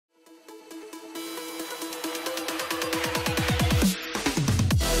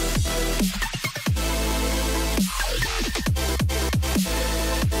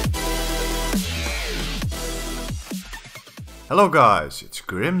Hello guys, it's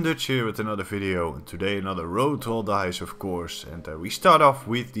Grim Dutch here with another video, and today another road to all dice of course, and we start off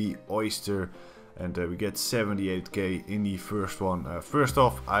with the oyster, and we get 78k in the first one. First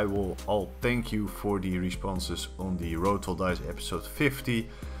off, I will all thank you for the responses on the road to all dice episode 50.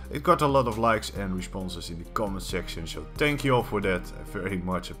 It got a lot of likes and responses in the comment section, so thank you all for that. I very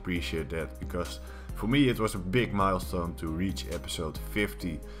much appreciate that, because for me it was a big milestone to reach episode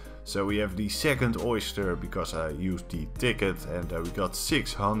 50. So we have the second oyster because I used the ticket, and we got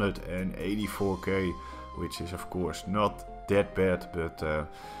 684k, which is of course not that bad, but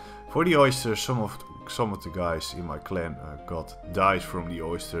for the oyster some of the guys in my clan got dice from the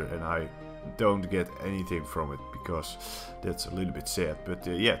oyster, and I don't get anything from it because that's a little bit sad. But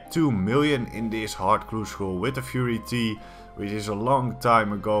yeah, 2 million in this hard clue scroll with a Fury T, which is a long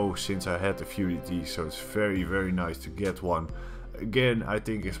time ago since I had the Fury T, so it's very nice to get one. Again, I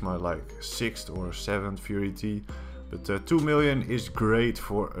think it's my like 6th or 7th Fury T, but 2 million is great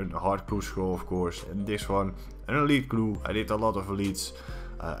for a hard clue scroll of course. And this one, an elite clue. I did a lot of elites.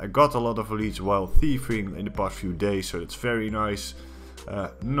 I got a lot of elites while thieving in the past few days, so it's very nice.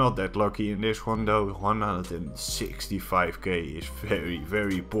 Not that lucky in this one though. 165k is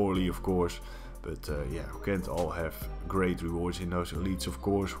very poorly of course. But yeah, we can't all have great rewards in those elites of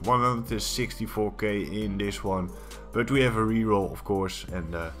course. 164k in this one. But we have a reroll of course.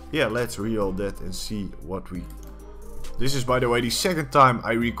 And yeah, let's reroll that and see what we... This is by the way the second time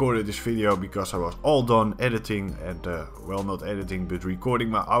I recorded this video, because I was all done editing and well, not editing but recording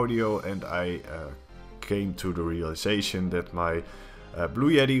my audio, and I came to the realization that my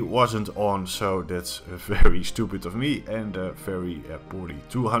Blue Yeti wasn't on, so that's very stupid of me and very poorly.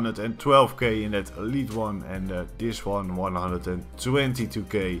 212k in that elite one, and this one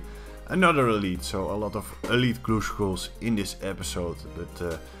 122k, another elite. So a lot of elite clue scrolls in this episode, but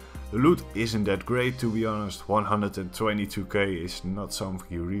the loot isn't that great to be honest. 122k is not something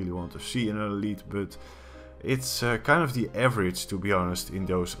you really want to see in an elite, but it's kind of the average to be honest in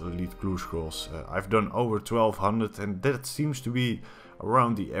those elite clue scrolls. I've done over 1200, and that seems to be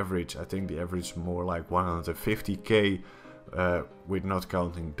around the average. I think the average is more like 150k with not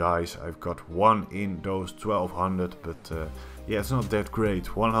counting dice. I've got one in those 1200, but yeah, it's not that great.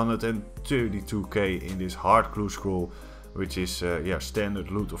 132k in this hard clue scroll, which is yeah, standard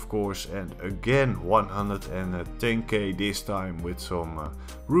loot of course, and again 110k this time with some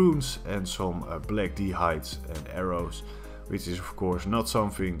runes and some black D hides and arrows, which is of course not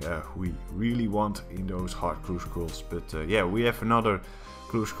something we really want in those hard clue scrolls. But yeah, we have another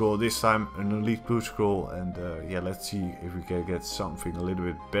clue scroll, this time an elite clue scroll, and yeah, let's see if we can get something a little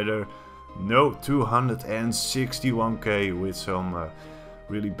bit better. No, 261k with some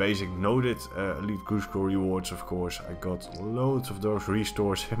really basic noted elite clue scroll rewards of course. I got loads of those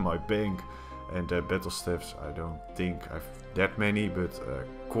restores in my bank, and battle staffs I don't think I've that many, but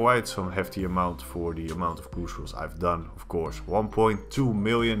quite some hefty amount for the amount of clue scrolls I've done of course. 1.2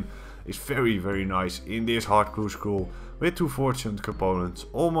 million is very nice in this hard clue scroll with 2 fortunate components,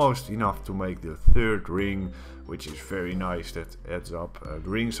 almost enough to make the 3rd ring, which is very nice. That adds up. The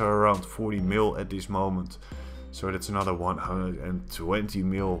rings are around 40 mil at this moment, so that's another 120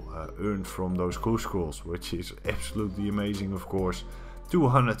 mil earned from those clue scrolls, which is absolutely amazing of course.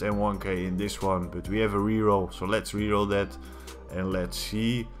 201k in this one, but we have a reroll, so let's reroll that and let's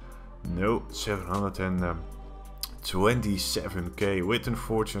see. No, 727k with an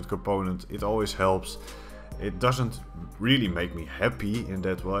fortunate component. It always helps. It doesn't really make me happy in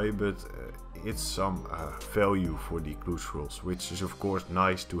that way, but it's some value for the clue scrolls, which is of course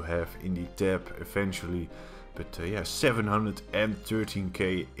nice to have in the tab eventually. But yeah,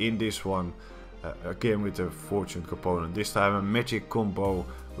 713k in this one. Again with a fortune component, this time a magic combo,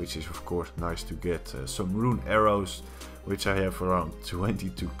 which is of course nice to get. Some rune arrows, which I have around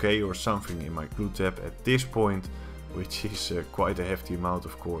 22k or something in my clue tab at this point, which is quite a hefty amount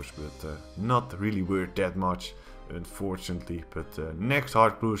of course, but not really worth that much unfortunately. But next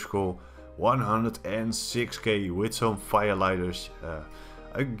hard clue scroll, 106k with some firelighters,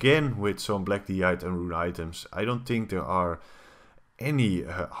 again with some black D-hide and rune items. I don't think there are any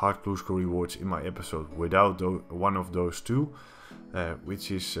hard clue scroll rewards in my episode without one of those two,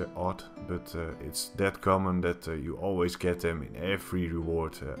 which is odd, but it's that common that you always get them in every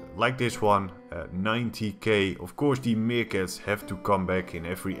reward. Like this one, 90k. Of course the meerkats have to come back in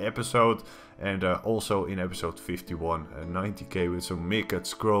every episode, and also in episode 51, 90k with some meerkat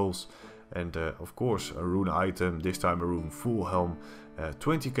scrolls, and of course a rune item, this time a rune full helm,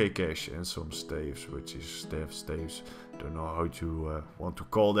 20k cash and some staves, which is staves. don't know how to want to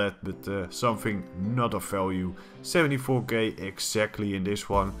call that, but something not of value. 74k exactly in this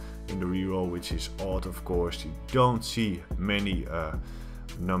one, in the reroll, which is odd of course. You don't see many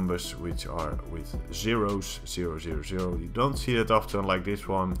numbers which are with zeros, 000. You don't see that often. Like this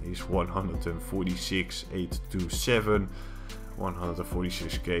one is 146,827.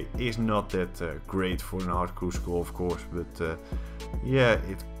 146k is not that great for an hard crew score of course, but yeah,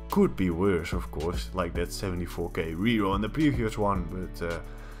 it could be worse of course, like that 74k reroll in the previous one, but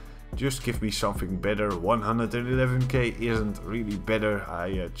just give me something better. 111k isn't really better.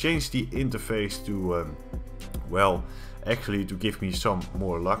 I changed the interface to well, actually to give me some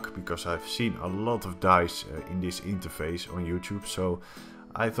more luck, because I've seen a lot of dice in this interface on YouTube, so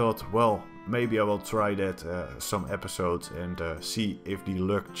I thought, well, maybe I will try that some episodes and see if the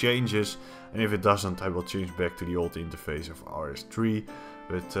luck changes, and if it doesn't I will change back to the old interface of RS3.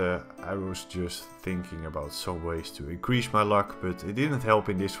 But I was just thinking about some ways to increase my luck, but it didn't help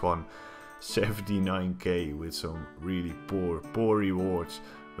in this one. 79k with some really poor rewards.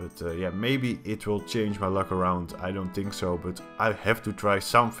 But yeah, maybe it will change my luck around. I don't think so, but I have to try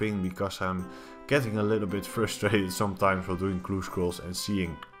something, because I'm getting a little bit frustrated sometimes while doing clue scrolls and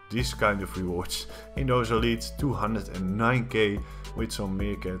seeing this kind of rewards in those elites. 209k with some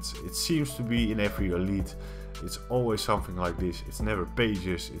meerkats. It seems to be in every elite. It's always something like this. It's never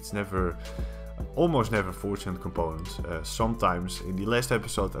pages, it's never, almost never fortune components. Sometimes in the last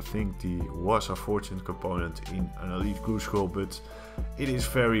episode I think there was a fortune component in an elite clue scroll, but it is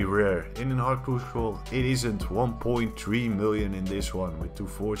very rare. In a hard clue scroll it isn't. 1.3 million in this one with 2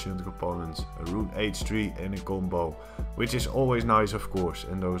 fortune components, a rune H3 and a combo, which is always nice of course,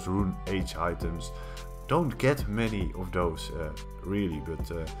 and those rune H items don't get many of those really,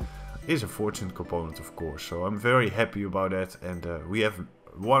 but is a fortune component of course, so I'm very happy about that. And we have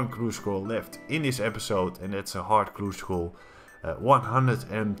one clue scroll left in this episode, and that's a hard clue scroll.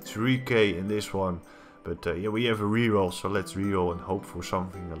 103k in this one, but yeah, we have a reroll, so let's reroll and hope for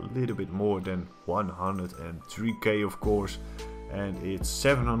something a little bit more than 103k of course. And it's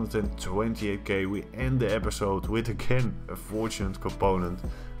 728k. We end the episode with again a fortune component,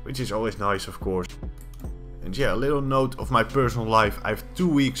 which is always nice of course. And yeah, a little note of my personal life. I have 2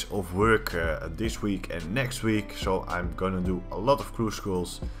 weeks of work this week and next week, so I'm gonna do a lot of clue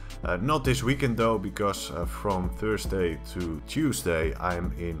scrolls. Not this weekend though, because from Thursday to Tuesday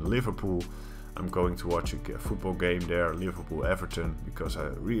I'm in Liverpool. I'm going to watch a football game there, Liverpool-Everton, because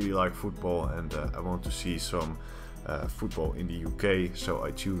I really like football and I want to see some football in the UK. So I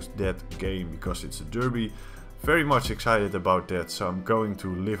choose that game because it's a derby. Very much excited about that, so I'm going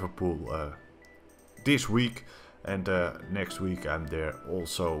to Liverpool this week, and next week I'm there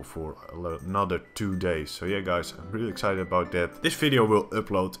also for another 2 days. So yeah guys, I'm really excited about that. This video will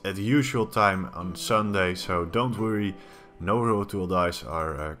upload at the usual time on Sunday, so don't worry, no Road to Dice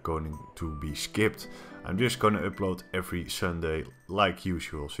are going to be skipped. I'm just gonna upload every Sunday like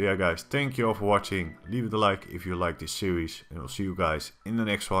usual. So yeah guys, thank you all for watching. Leave it a like if you like this series, and I'll see you guys in the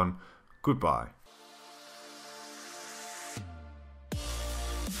next one. Goodbye.